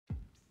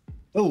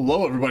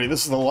Hello everybody,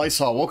 this is the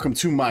Lysol. Welcome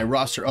to my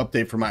roster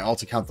update for my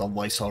alt account, the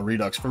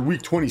TheLisolRedux, for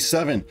week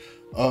 27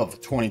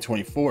 of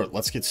 2024.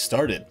 Let's get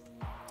started.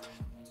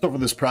 So for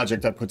this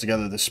project, I put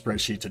together this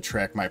spreadsheet to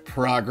track my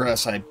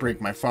progress. I break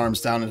my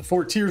farms down into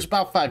 4 tiers,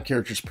 about 5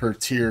 characters per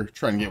tier,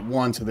 trying to get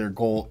one to their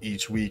goal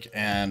each week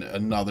and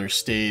another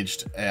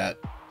staged at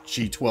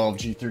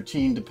G12,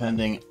 G13,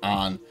 depending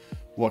on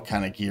what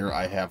kind of gear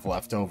I have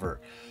left over.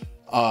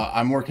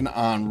 I'm working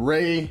on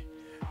Ray,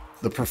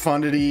 the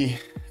Profundity,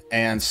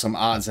 and some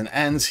odds and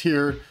ends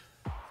here.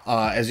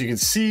 As you can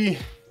see,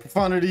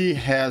 Profundity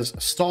has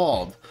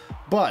stalled,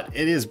 but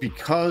it is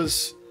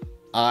because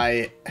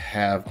I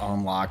have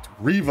unlocked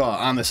Reva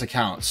on this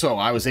account. So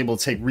I was able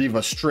to take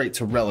Reva straight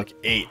to Relic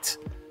 8.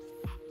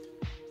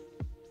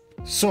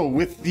 So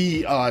with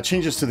the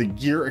changes to the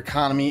gear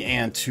economy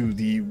and to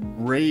the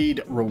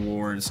raid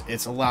rewards,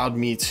 it's allowed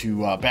me to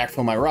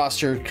backfill my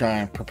roster, try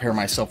and prepare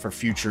myself for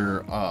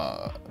future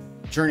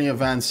journey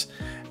events,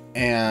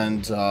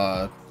 and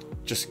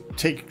just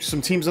take some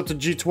teams up to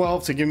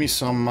G12 to give me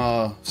some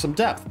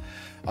depth.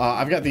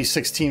 I've got these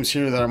 6 teams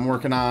here that I'm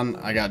working on.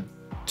 I got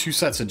 2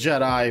 sets of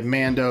Jedi,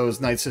 Mandos,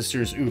 Night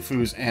Sisters,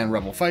 Ufus, and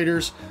Rebel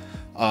Fighters.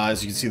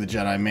 As you can see, the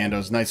Jedi,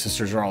 Mandos, Night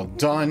Sisters are all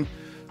done.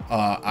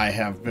 I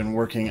have been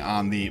working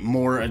on the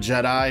more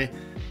Jedi,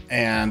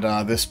 and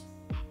this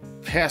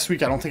past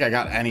week I don't think I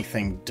got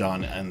anything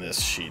done in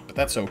this sheet, but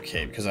that's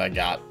okay because I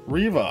got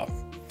Reva.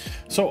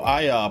 So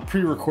I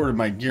pre-recorded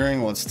my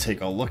gearing. Let's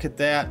take a look at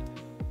that.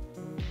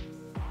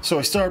 So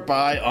I start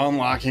by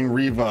unlocking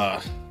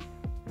Reva.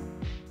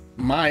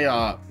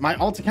 My my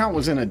alt account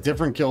was in a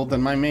different guild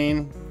than my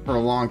main for a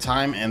long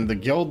time, and the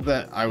guild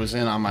that I was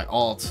in on my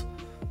alt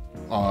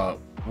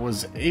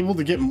was able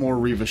to get more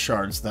Reva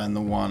shards than the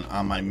one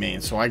on my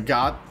main. So I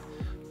got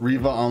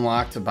Reva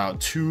unlocked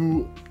about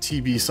 2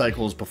 TB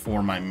cycles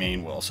before my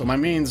main will. So my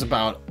main's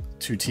about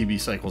 2 TB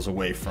cycles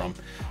away from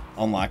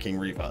unlocking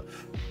Reva.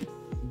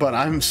 But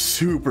I'm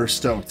super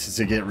stoked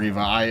to get Reva.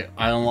 I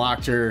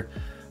unlocked her.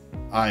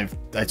 I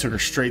took her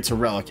straight to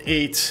Relic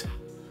 8.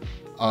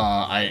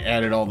 I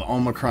added all the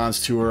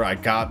Omicrons to her. I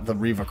got the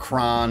Reva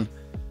Cron.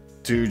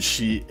 Dude,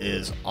 she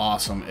is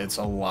awesome. It's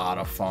a lot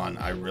of fun.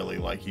 I really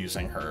like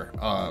using her.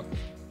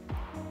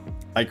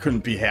 I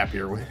couldn't be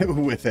happier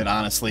with it,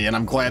 honestly. And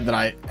I'm glad that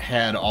I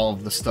had all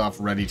of the stuff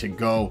ready to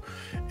go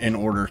in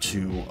order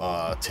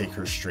to take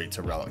her straight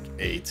to Relic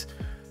 8.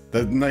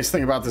 The nice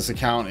thing about this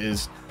account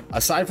is,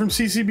 aside from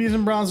CCBs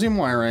and Bronzium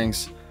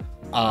wirings,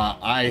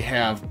 I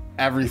have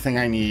everything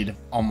I need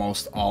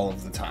almost all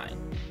of the time.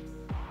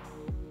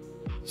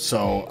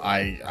 So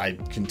I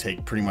can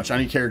take pretty much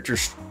any character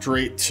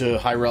straight to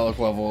high relic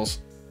levels,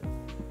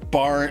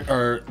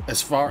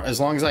 as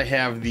long as I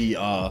have the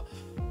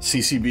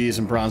CCBs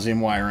and Bronzium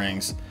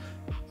wirings,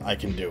 I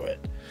can do it.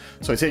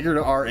 So I take her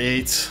to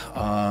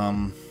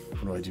R8.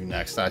 What do I do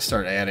next? I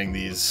start adding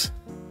these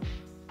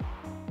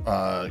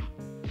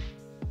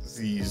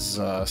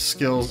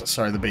skills.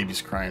 Sorry, the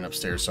baby's crying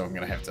upstairs, so I'm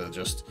gonna have to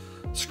just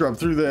scrub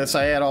through this.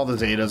 I add all the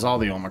Zetas, all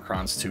the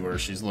Omicrons to her.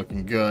 She's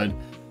looking good.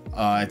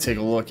 I take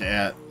a look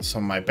at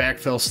some of my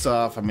backfill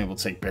stuff. I'm able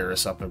to take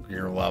Barris up a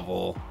gear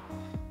level.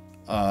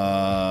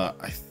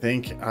 I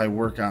think I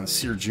work on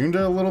Seer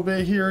Junda a little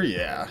bit here.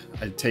 Yeah,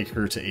 I take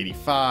her to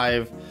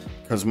 85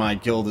 because my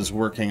guild is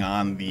working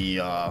on the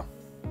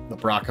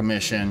Braca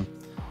mission.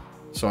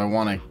 So I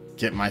want to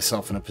get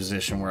myself in a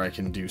position where I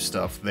can do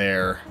stuff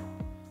there.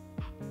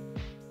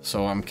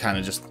 So I'm kind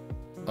of just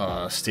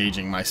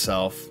staging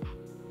myself.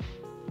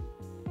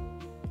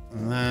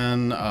 And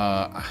then,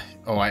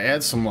 oh, I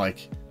add some,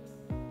 like,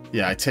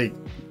 yeah, I take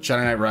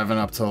Jedi Knight Revan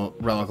up to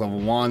Relic level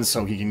 1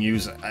 so he can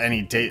use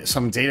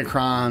some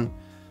Datacron.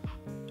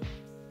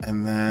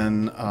 And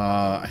then,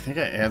 I think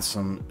I add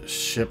some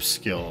ship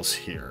skills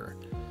here.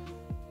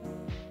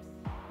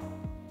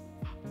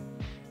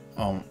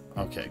 Oh,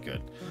 okay,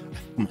 good.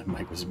 My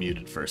mic was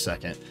muted for a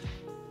second.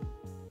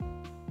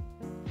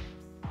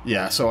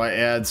 Yeah, so I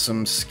add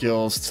some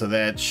skills to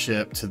that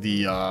ship, to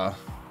the,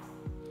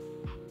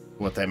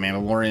 that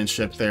Mandalorian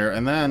ship there,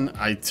 and then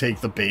I take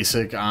the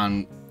basic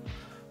on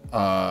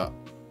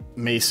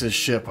Mesa's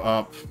ship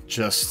up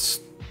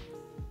just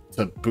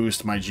to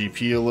boost my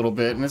GP a little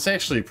bit, and it's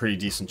actually a pretty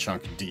decent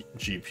chunk of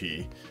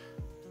GP.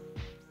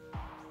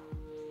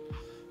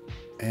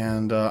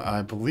 And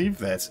I believe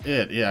that's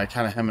it. Yeah, I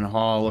kind of hem and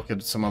haw, look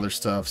at some other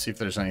stuff, see if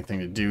there's anything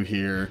to do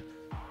here.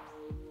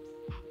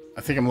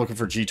 I think I'm looking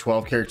for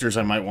G12 characters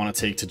I might want to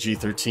take to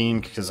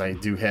G13 because I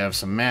do have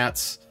some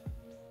mats.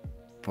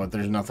 But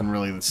there's nothing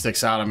really that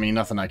sticks out at me,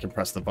 nothing I can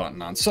press the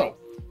button on. So,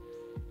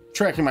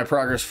 tracking my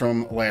progress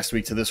from last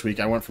week to this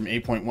week, I went from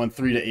 8.13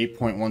 to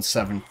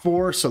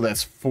 8.174, so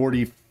that's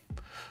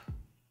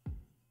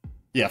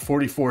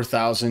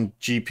 44,000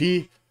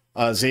 GP.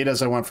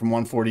 Zetas, I went from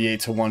 148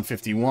 to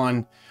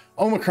 151.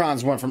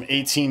 Omicrons went from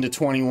 18 to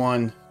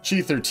 21.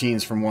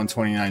 G13s from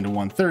 129 to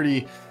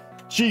 130.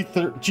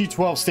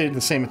 G12 stayed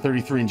the same at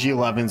 33, and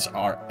G11s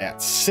are at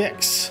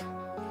 6.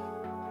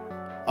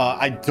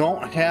 I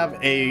don't have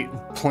a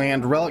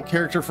planned relic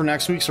character for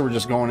next week, so we're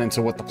just going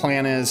into what the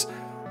plan is.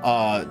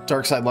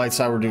 Dark Side, Light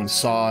Side, we're doing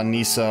Saw,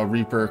 Nisa,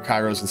 Reaper,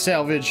 Kairos, and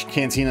Salvage.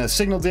 Cantina,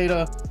 Signal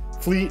Data,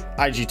 Fleet,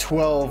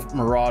 IG-12,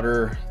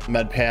 Marauder,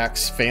 Med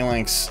Packs,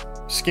 Phalanx,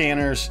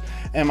 Scanners,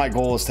 and my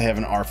goal is to have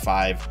an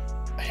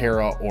R5,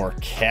 Hera, or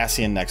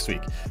Cassian next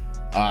week.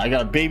 I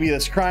got a baby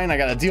that's crying I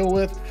got to deal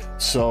with,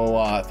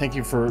 so thank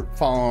you for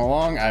following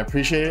along. I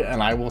appreciate it,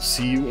 and I will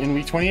see you in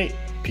week 28.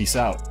 Peace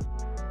out.